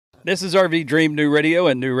This is RV Dream New Radio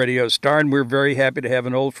and New Radio Star, and we're very happy to have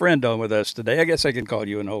an old friend on with us today. I guess I can call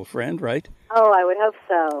you an old friend, right? Oh, I would hope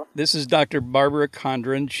so. This is Dr. Barbara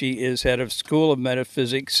Condron. She is head of School of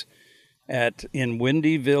Metaphysics in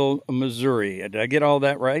Windyville, Missouri. Did I get all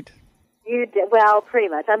that right? You did, well, pretty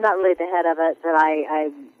much. I'm not really the head of it, but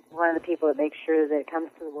I'm one of the people that makes sure that it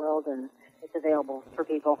comes to the world and it's available for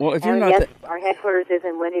people. Well, if you're and not yes, our headquarters is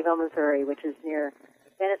in Windyville, Missouri, which is near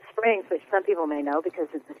Bennett Springs, which some people may know because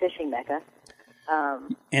it's a fishing mecca.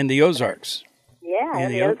 And the Ozarks. Yeah,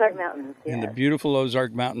 and the Ozark Mountains. Yes. In the beautiful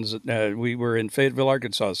Ozark Mountains. We were in Fayetteville,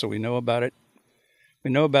 Arkansas, so we know about it.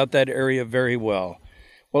 We know about that area very well.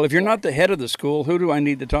 Well, if you're not the head of the school, who do I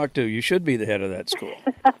need to talk to? You should be the head of that school.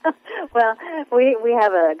 Well, we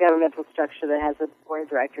have a governmental structure that has a board of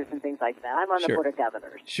directors and things like that. I'm on the board of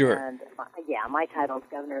governors. Sure. And my title is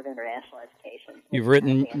Governor of International Education.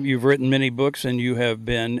 You've written many books, and you have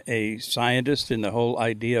been a scientist in the whole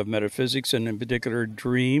idea of metaphysics, and in particular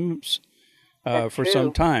dreams, for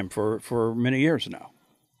some time, for many years now.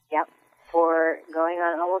 Yep, for going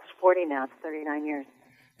on almost 40 now. It's 39 years.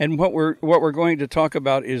 And what we're going to talk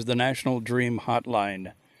about is the National Dream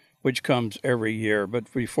Hotline, which comes every year.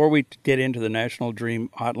 But before we get into the National Dream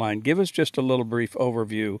Hotline, give us just a little brief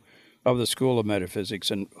overview of the School of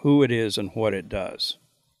Metaphysics and who it is and what it does.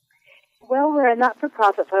 Well, we're a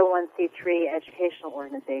not-for-profit 501c3 educational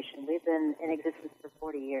organization. We've been in existence for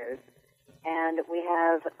 40 years, and we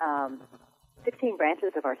have 16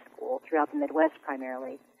 branches of our school throughout the Midwest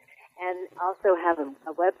primarily, and also have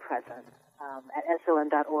a web presence at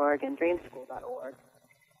som.org and dreamschool.org.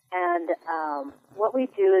 And what we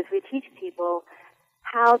do is we teach people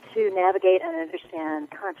how to navigate and understand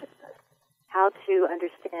consciousness, how to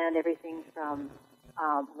understand everything from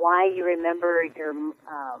why you remember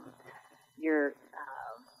your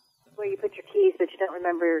where you put your keys, but you don't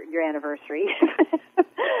remember your anniversary,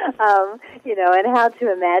 and how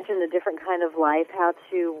to imagine a different kind of life, how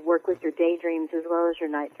to work with your daydreams as well as your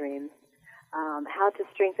night dreams, how to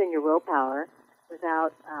strengthen your willpower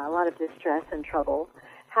without a lot of distress and trouble,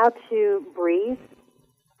 how to breathe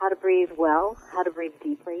well, how to breathe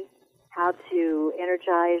deeply, how to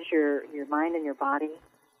energize your mind and your body,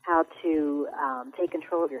 how to take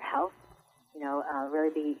control of your health,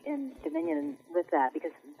 really be in dominion with that,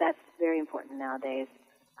 because that's very important nowadays.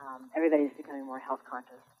 Everybody's becoming more health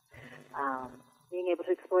conscious. Being able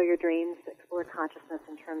to explore your dreams, explore consciousness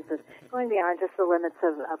in terms of going beyond just the limits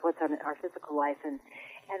of what's on our physical life, and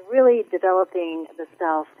really developing the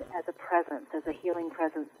self as a presence, as a healing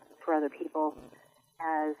presence for other people,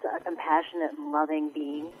 as a compassionate and loving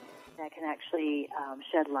being that can actually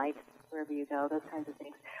shed light wherever you go, those kinds of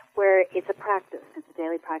things, where it's a practice. It's a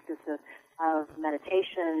daily practice of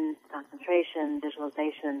meditation, concentration,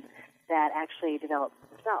 visualization that actually develops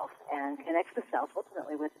the self and connects the self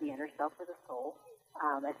ultimately with the inner self or the soul,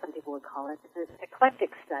 as some people would call it. It's an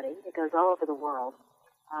eclectic study. It goes all over the world.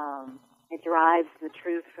 It derives the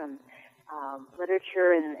truth from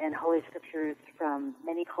literature and holy scriptures from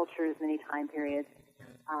many cultures, many time periods.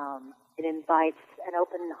 It invites an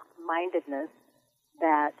open-mindedness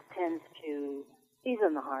that tends to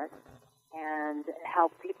season the heart and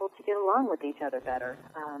help people to get along with each other better.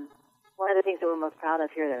 One of the things that we're most proud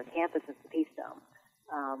of here at our campus is the Peace Dome.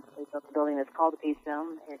 We built a building that's called the Peace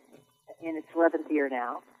Dome. It's in its 11th year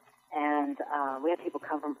now, and we have people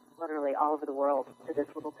come from literally all over the world to this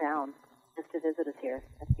little town just to visit us here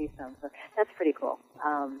at the Peace Dome. So that's pretty cool.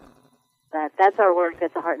 That's our work.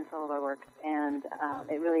 That's the heart and soul of our work, and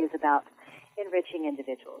it really is about enriching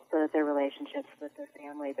individuals so that their relationships with their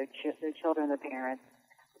family, their children, their parents,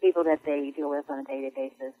 the people that they deal with on a daily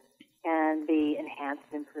basis can be enhanced,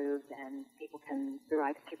 improved, and people can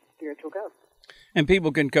derive spiritual growth. And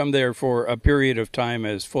people can come there for a period of time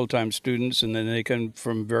as full-time students, and then they come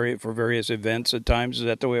for various events at times. Is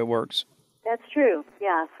that the way it works? That's true,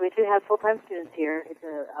 yes. We do have full-time students here. It's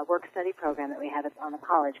a work-study program that we have on the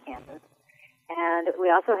college campus. And we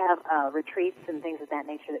also have retreats and things of that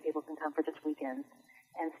nature that people can come for just weekends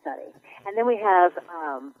and study. And then we have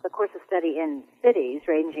the course of study in cities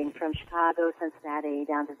ranging from Chicago, Cincinnati,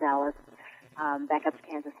 down to Dallas, back up to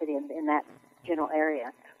Kansas City, in that general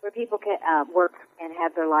area, where people can work and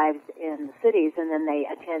have their lives in the cities, and then they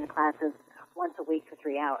attend classes once a week for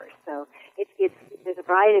 3 hours. So there's a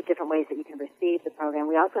variety of different ways that you can receive the program.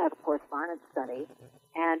 We also have a correspondence study,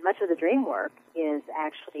 and much of the dream work is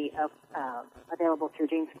actually available through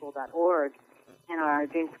dreamschool.org and our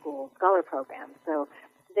Dream School Scholar Program. So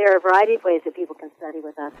there are a variety of ways that people can study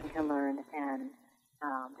with us and can learn and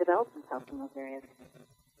develop themselves in those areas.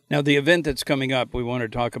 Now, the event that's coming up we want to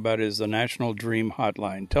talk about is the National Dream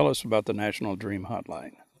Hotline. Tell us about the National Dream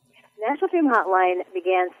Hotline. National Dream Hotline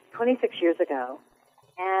began 26 years ago,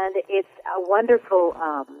 and it's a wonderful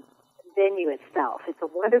venue itself. It's a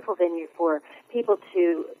wonderful venue for people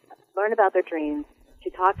to learn about their dreams, to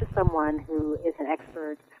talk to someone who is an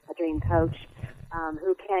expert, a dream coach,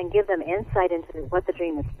 who can give them insight into what the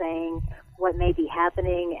dream is saying, what may be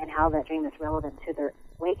happening, and how that dream is relevant to their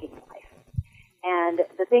waking life. And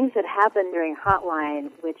the things that happen during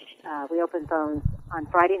Hotline, which we open phones on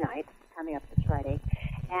Friday night, coming up this Friday,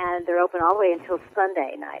 and they're open all the way until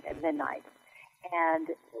Sunday night at midnight. And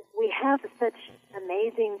we have such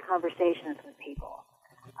amazing conversations with people.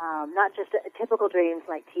 Not just typical dreams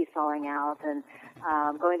like teeth falling out and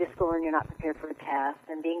going to school and you're not prepared for a test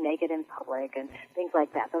and being naked in public and things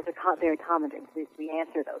like that. Those are very common dreams. We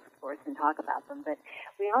answer those, of course, and talk about them. But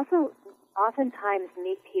we also oftentimes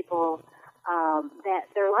meet people that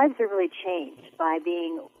their lives are really changed by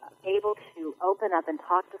being able to open up and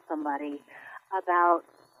talk to somebody about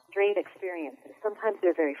dream experiences. Sometimes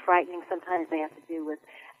they're very frightening. Sometimes they have to do with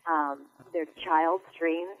their child's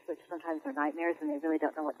dreams, which sometimes are nightmares and they really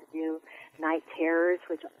don't know what to do. Night terrors,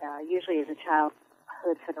 which usually is a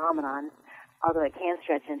childhood phenomenon, although it can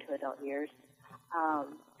stretch into adult years.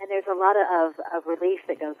 And there's a lot of relief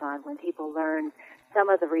that goes on when people learn some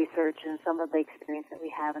of the research and some of the experience that we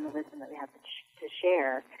have and the wisdom that we have to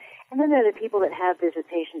share. And then there are the people that have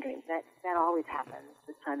visitation dreams. That always happens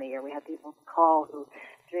this time of year. We have people call who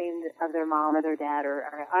dreamed of their mom or their dad or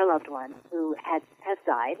our loved one who has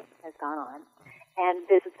died, has gone on, and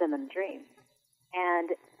visits them in a dream.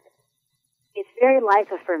 And it's very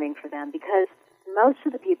life-affirming for them because most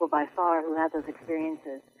of the people by far who have those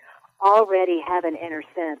experiences already have an inner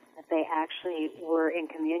sense that they actually were in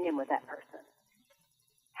communion with that person.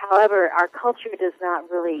 However, our culture does not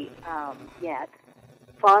really yet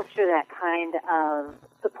foster that kind of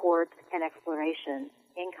support and exploration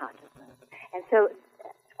in consciousness. And so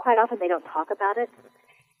quite often they don't talk about it,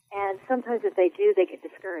 and sometimes if they do, they get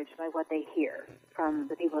discouraged by what they hear from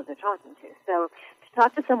the people that they're talking to. So to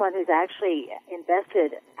talk to someone who's actually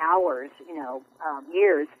invested hours,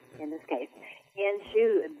 years in this case,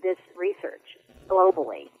 into this research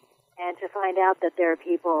globally, and to find out that there are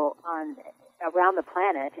people around the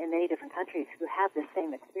planet in many different countries who have the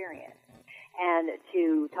same experience, and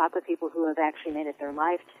to talk with people who have actually made it their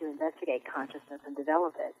life to investigate consciousness and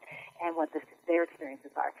develop it and what their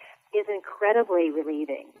experiences are, is incredibly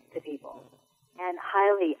relieving to people and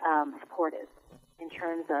highly supportive in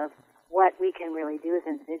terms of what we can really do as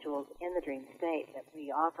individuals in the dream state that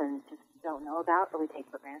we often just don't know about or we take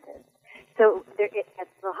for granted. So the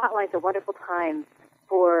hotline's a wonderful time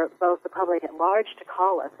for both the public at large to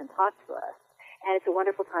call us and talk to us, and it's a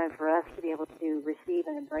wonderful time for us to be able to receive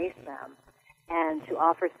and embrace them and to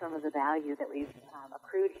offer some of the value that we've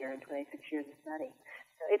accrued here in 26 years of study.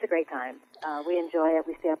 So it's a great time. We enjoy it.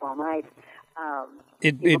 We stay up all night.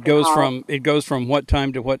 It goes from what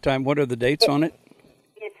time to what time? What are the dates on it?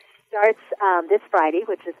 It starts this Friday,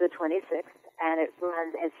 which is the 26th, and it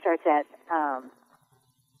starts at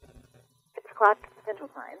 6 o'clock Central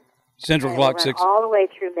Time. Central Clock 6. All the way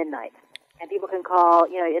through midnight. And people can call,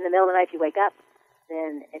 in the middle of the night if you wake up,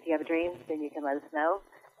 then if you have a dream, then you can let us know,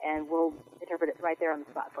 and we'll interpret it right there on the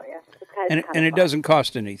spot for you. And it doesn't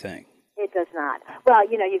cost anything. It does not. Well,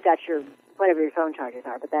 you've got whatever your phone charges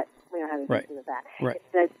are, but we don't have anything to do with that. Right.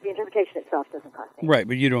 The interpretation itself doesn't cost anything. Right,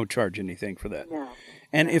 but you don't charge anything for that. No.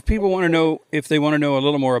 And if people want to know, if they want to know a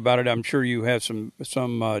little more about it, I'm sure you have some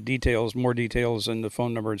details, more details, and the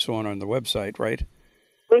phone number and so on the website, right?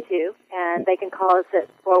 We do, and they can call us at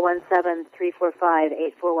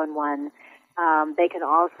 417-345-8411. They can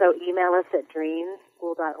also email us at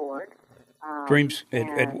dreamschool.org. Dreams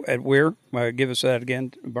at where? Give us that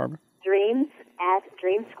again, Barbara. Dreams at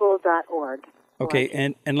dreamschool.org. Okay,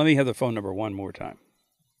 and let me have the phone number one more time.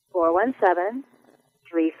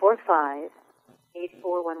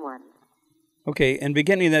 417-345-8411. Okay, and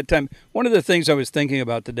beginning at that time, one of the things I was thinking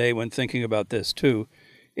about today when thinking about this, too,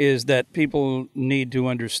 is that people need to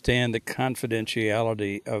understand the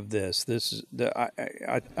confidentiality of this.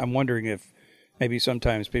 I'm wondering if maybe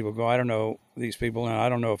sometimes people go, I don't know these people, and I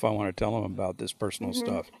don't know if I want to tell them about this personal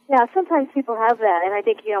stuff. Yeah, sometimes people have that, and I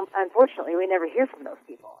think, unfortunately, we never hear from those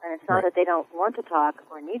people. And it's not that they don't want to talk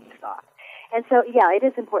or need to talk. And so, yeah, it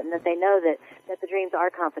is important that they know that the dreams are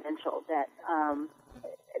confidential, that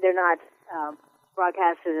they're not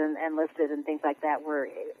broadcasted and listed and things like that where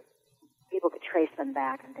people could trace them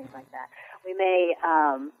back and things like that. We may,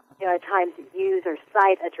 at times use or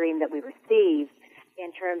cite a dream that we receive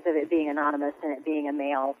in terms of it being anonymous and it being a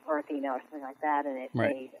male or a female or something like that, and it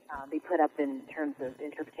may be put up in terms of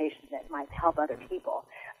interpretation that might help other people.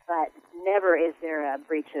 But never is there a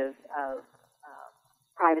breach of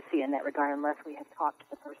privacy in that regard unless we have talked to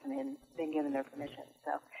the person and been given their permission.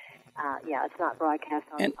 So, it's not broadcast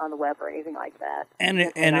on the web or anything like that. And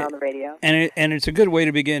not on the radio. And it's a good way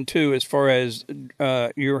to begin too, as far as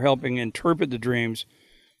you're helping interpret the dreams,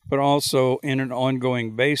 but also in an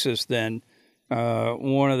ongoing basis. Then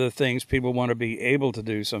one of the things people want to be able to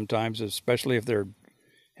do sometimes, especially if they're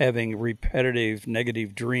having repetitive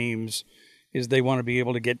negative dreams, is they want to be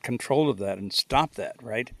able to get control of that and stop that,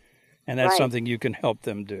 right? And that's something you can help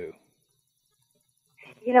them do.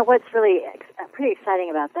 You know, what's really pretty exciting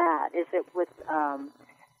about that is that with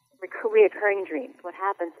reoccurring dreams, what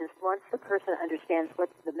happens is once the person understands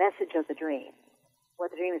what's the message of the dream,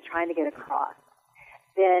 what the dream is trying to get across,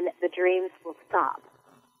 then the dreams will stop.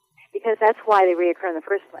 Because that's why they reoccur in the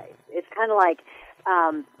first place. It's kind of like,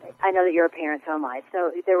 I know that you're a parent, so am I.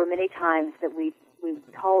 So there were many times that we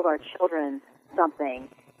told our children something,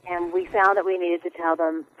 and we found that we needed to tell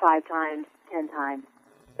them 5 times, 10 times,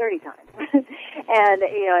 30 times. and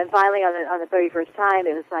finally on the 31st time,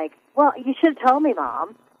 it was like, well, you should have told me,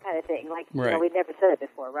 Mom, kind of thing. Like, we'd never said it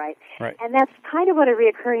before, right? Right. And that's kind of what a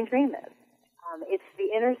reoccurring dream is. It's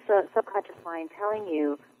the inner subconscious mind telling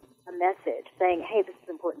you a message, saying, hey, this is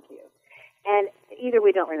important to you. And either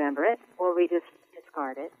we don't remember it, or we just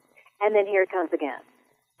discard it, and then here it comes again,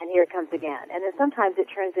 and here it comes again. And then sometimes it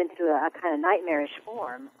turns into a kind of nightmarish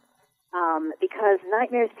form, because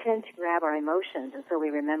nightmares tend to grab our emotions, and so we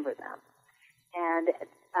remember them. And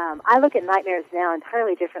I look at nightmares now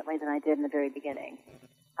entirely differently than I did in the very beginning.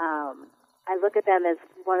 I look at them as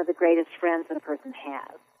one of the greatest friends that a person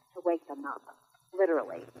has, to wake them up,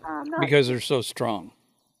 literally. Because they're so strong.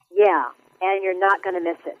 Yeah, and you're not going to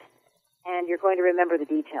miss it, and you're going to remember the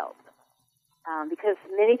details. Because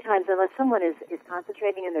many times, unless someone is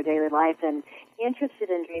concentrating in their daily life and interested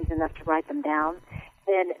in dreams enough to write them down,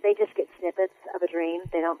 then they just get snippets of a dream.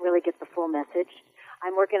 They don't really get the full message.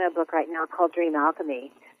 I'm working on a book right now called Dream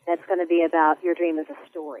Alchemy that's going to be about your dream as a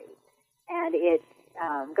story. And it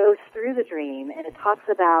goes through the dream, and it talks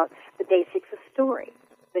about the basics of story,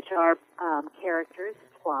 which are characters,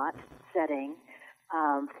 plot, setting,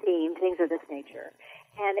 theme, things of this nature.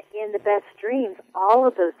 And in the best dreams, all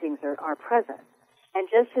of those things are present. And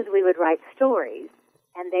just as we would write stories,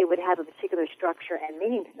 and they would have a particular structure and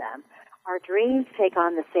meaning to them, our dreams take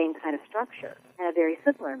on the same kind of structure and a very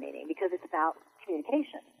similar meaning, because it's about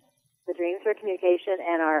communication. The dreams are communication,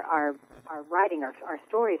 and our writing, our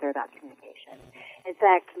stories are about communication. In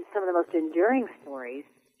fact, some of the most enduring stories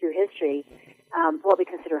through history, what we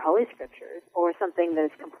consider holy scriptures, or something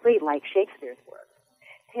that is complete like Shakespeare's work,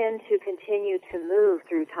 tend to continue to move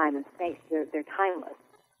through time and space. They're timeless.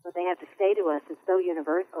 What they have to say to us is so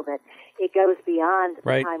universal that it goes beyond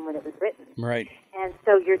the time when it was written. Right. And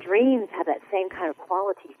so your dreams have that same kind of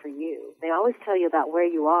quality for you. They always tell you about where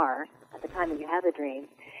you are at the time that you have a dream.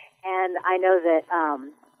 And I know that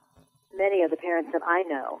many of the parents that I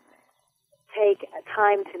know take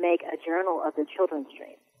time to make a journal of their children's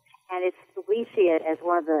dreams. And we see it as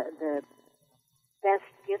one of the best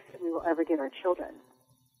gifts that we will ever give our children.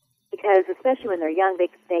 Because especially when they're young,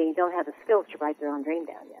 they don't have the skills to write their own dream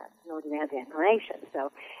down yet, nor do they have the inclination.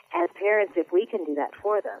 So as parents, if we can do that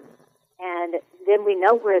for them, and then we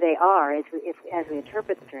know where they are as we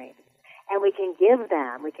interpret the dreams, and we can gift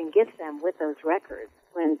them with those records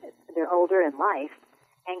when they're older in life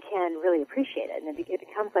and can really appreciate it. And it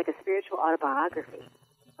becomes like a spiritual autobiography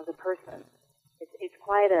of the person. It's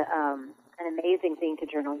quite an amazing thing to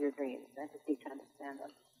journal your dreams and to seek to understand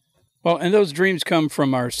them. Well, and those dreams come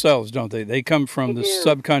from ourselves, don't they? They come from the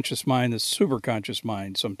subconscious mind, the superconscious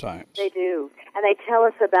mind sometimes. They do. And they tell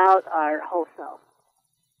us about our whole self.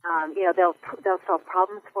 They'll solve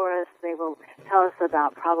problems for us. They will tell us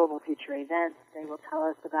about probable future events. They will tell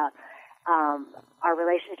us about our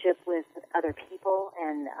relationship with other people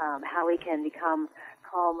and how we can become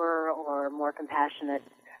calmer or more compassionate.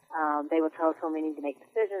 They will tell us when we need to make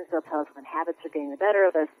decisions. They'll tell us when habits are getting the better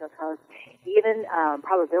of us. They'll tell us even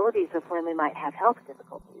probabilities of when we might have health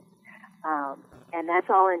difficulties. And that's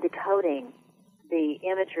all in decoding the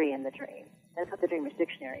imagery in the dream. That's what the Dreamer's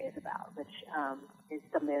Dictionary is about, which is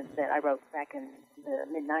something that I wrote back in the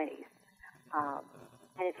mid-'90s.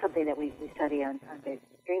 And it's something that we study on the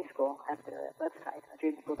Dream School at the website,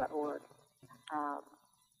 dreamschool.org.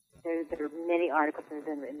 There are many articles that have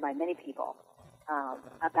been written by many people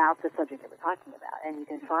about the subject that we're talking about. And you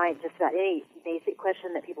can find just about any basic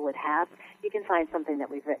question that people would have, you can find something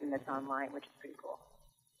that we've written that's online, which is pretty cool.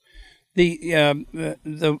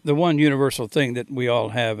 The one universal thing that we all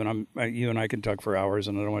have, and you and I can talk for hours,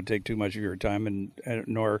 and I don't want to take too much of your time, and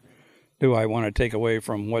nor do I want to take away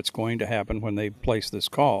from what's going to happen when they place this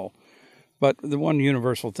call. But the one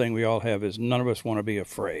universal thing we all have is none of us want to be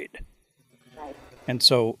afraid. Right. And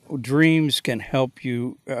so dreams can help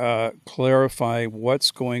you clarify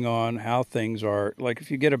what's going on, how things are. Like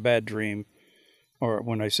if you get a bad dream, or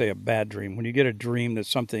when I say a bad dream, when you get a dream that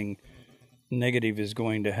something negative is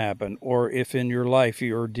going to happen, or if in your life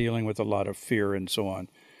you're dealing with a lot of fear and so on,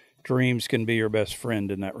 dreams can be your best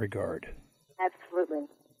friend in that regard. Absolutely.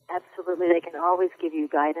 Absolutely. They can always give you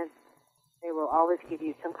guidance. They will always give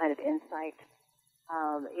you some kind of insight.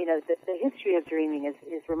 The history of dreaming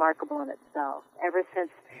is remarkable in itself. Ever since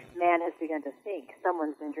man has begun to think,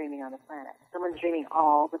 someone's been dreaming on the planet. Someone's dreaming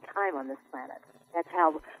all the time on this planet. That's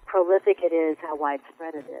how prolific it is, how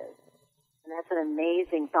widespread it is. And that's an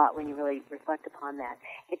amazing thought when you really reflect upon that.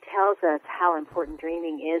 It tells us how important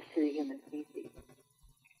dreaming is to the human species.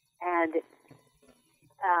 And,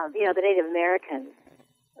 the Native Americans,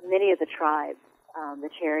 many of the tribes, the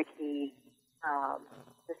Cherokee,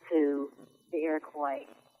 the Sioux, the Iroquois,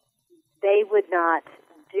 they would not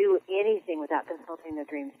do anything without consulting their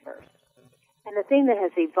dreams first. And the thing that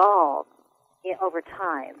has evolved over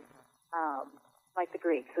time, like the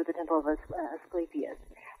Greeks with the Temple of Asclepius,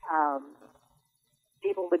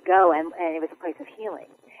 people would go and it was a place of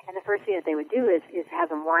healing. And the first thing that they would do is have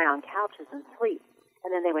them lie on couches and sleep. And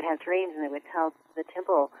then they would have dreams and they would tell the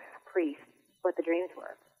temple priest what the dreams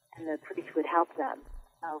were. And the priest would help them,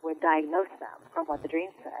 would diagnose them from what the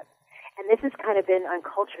dreams said. And this has kind of been on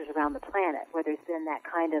cultures around the planet where there's been that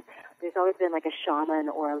kind of, there's always been like a shaman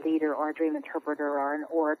or a leader or a dream interpreter or an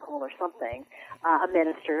oracle or something, a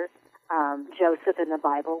minister. Joseph in the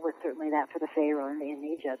Bible was certainly that for the Pharaoh in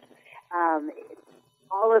Egypt.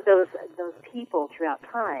 All of those people throughout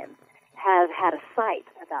time have had a sight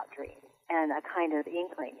about dreams and a kind of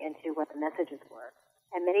inkling into what the messages were.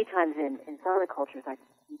 And many times in some of the cultures, like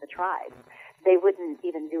the tribes, they wouldn't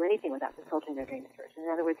even do anything without consulting their dreams first. In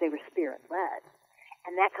other words, they were spirit-led.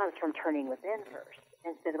 And that comes from turning within first,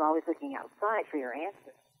 instead of always looking outside for your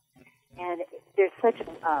answers. And there's such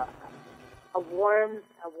a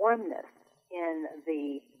warmness in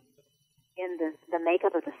the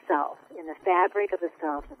makeup of the self, in the fabric of the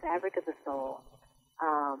self, the fabric of the soul,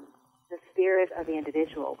 the spirit of the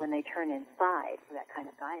individual when they turn inside for that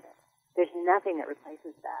kind of guidance. There's nothing that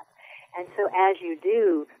replaces that. And so as you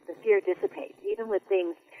do, the fear dissipates, even with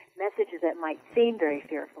things, messages that might seem very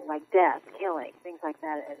fearful, like death, killing, things like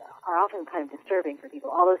that, are often kind of disturbing for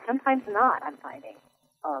people, although sometimes not, I'm finding,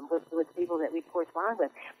 with people that we correspond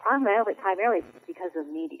with, primarily because of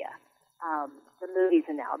media. The movies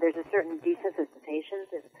and now, there's a certain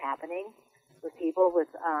desensitization that's happening with people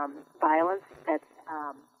with violence that's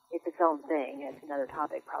it's its own thing. It's another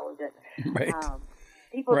topic probably, but right.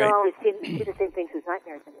 People right. don't always see the same things as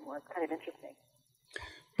nightmares anymore. It's kind of interesting.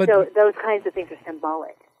 But so those kinds of things are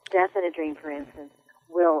symbolic. Death in a dream, for instance,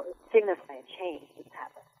 will signify a change that's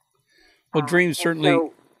happened. Well, dreams certainly...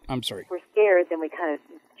 So I'm sorry. If we're scared, then we kind of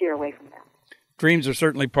steer away from that. Dreams are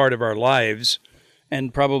certainly part of our lives,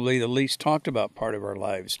 and probably the least talked about part of our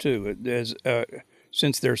lives, too,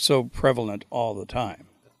 since they're so prevalent all the time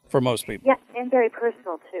for most people. Yeah, and very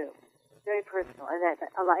personal, too. Very personal.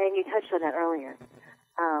 And you touched on that earlier.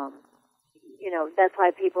 That's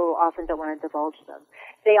why people often don't want to divulge them.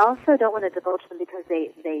 They also don't want to divulge them because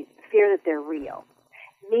they fear that they're real,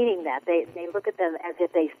 meaning that they look at them as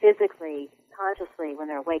if they physically, consciously, when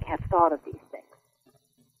they're awake, have thought of these things,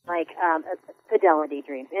 like fidelity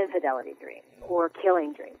dreams, infidelity dreams, or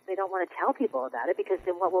killing dreams. They don't want to tell people about it because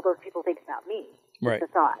then what will those people think about me? Right.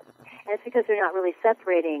 The thought. And it's because they're not really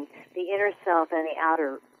separating the inner self and the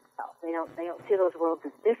outer self. They don't see those worlds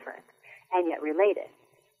as different and yet related.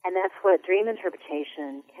 And that's what dream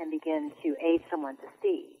interpretation can begin to aid someone to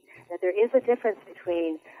see, that there is a difference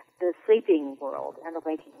between the sleeping world and the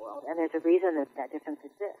waking world, and there's a reason that difference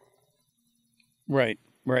exists. Right.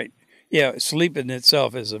 Yeah, sleep in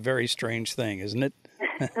itself is a very strange thing, isn't it?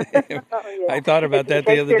 Yeah. I thought about that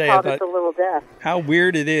the other day. I thought, a little death. how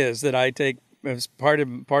weird it is that I take as part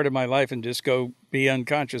of my life and just go be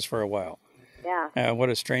unconscious for a while. Yeah. What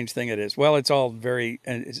a strange thing it is. Well, it's all very,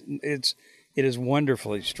 it is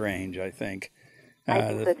wonderfully strange, I think. I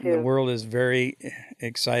think so too. The world is very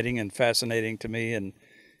exciting and fascinating to me, and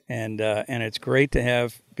it's great to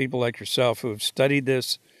have people like yourself who have studied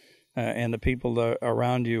this, and the people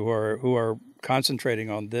around you who are concentrating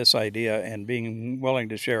on this idea and being willing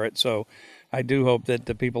to share it. So I do hope that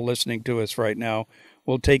the people listening to us right now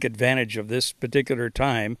will take advantage of this particular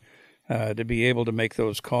time to be able to make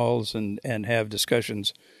those calls and have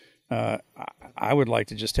discussions. I would like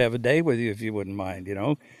to just have a day with you if you wouldn't mind,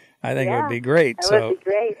 I think it would be great. That would be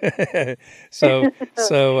great. So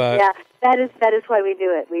yeah, that is why we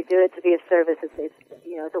do it. We do it to be of service. It's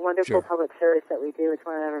a wonderful public service that we do. It's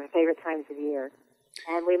one of our favorite times of year,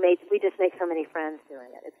 and we just make so many friends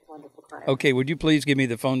doing it. It's a wonderful time. Okay, would you please give me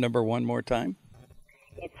the phone number one more time?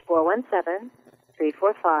 It's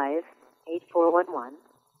 417-345-8411,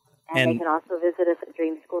 and they can also visit us at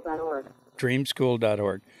dreamschool.org.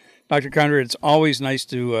 Dreamschool.org. Dr. Condron, it's always nice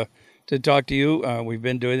to talk to you. We've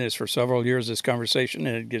been doing this for several years, this conversation,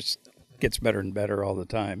 and it gets better and better all the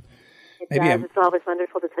time. It does. It's always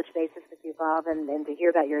wonderful to touch bases with you, Bob, and to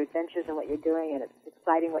hear about your adventures and what you're doing, and it's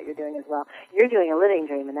exciting what you're doing as well. You're doing a living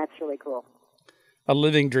dream, and that's really cool. A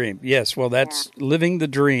living dream, yes. Well, that's living the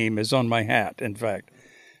dream is on my hat, in fact.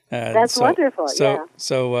 That's wonderful,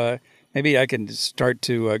 So maybe I can start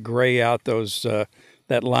to gray out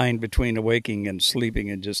that line between awaking and sleeping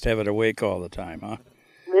and just have it awake all the time, huh?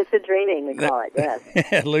 Lucid dreaming, we call it,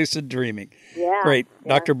 yes. Lucid dreaming. Yeah. Great. Yeah.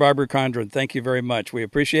 Dr. Barbara Condron, thank you very much. We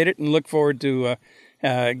appreciate it and look forward to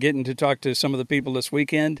getting to talk to some of the people this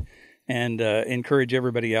weekend and encourage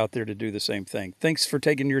everybody out there to do the same thing. Thanks for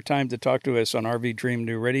taking your time to talk to us on RV Dream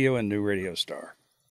New Radio and New Radio Star.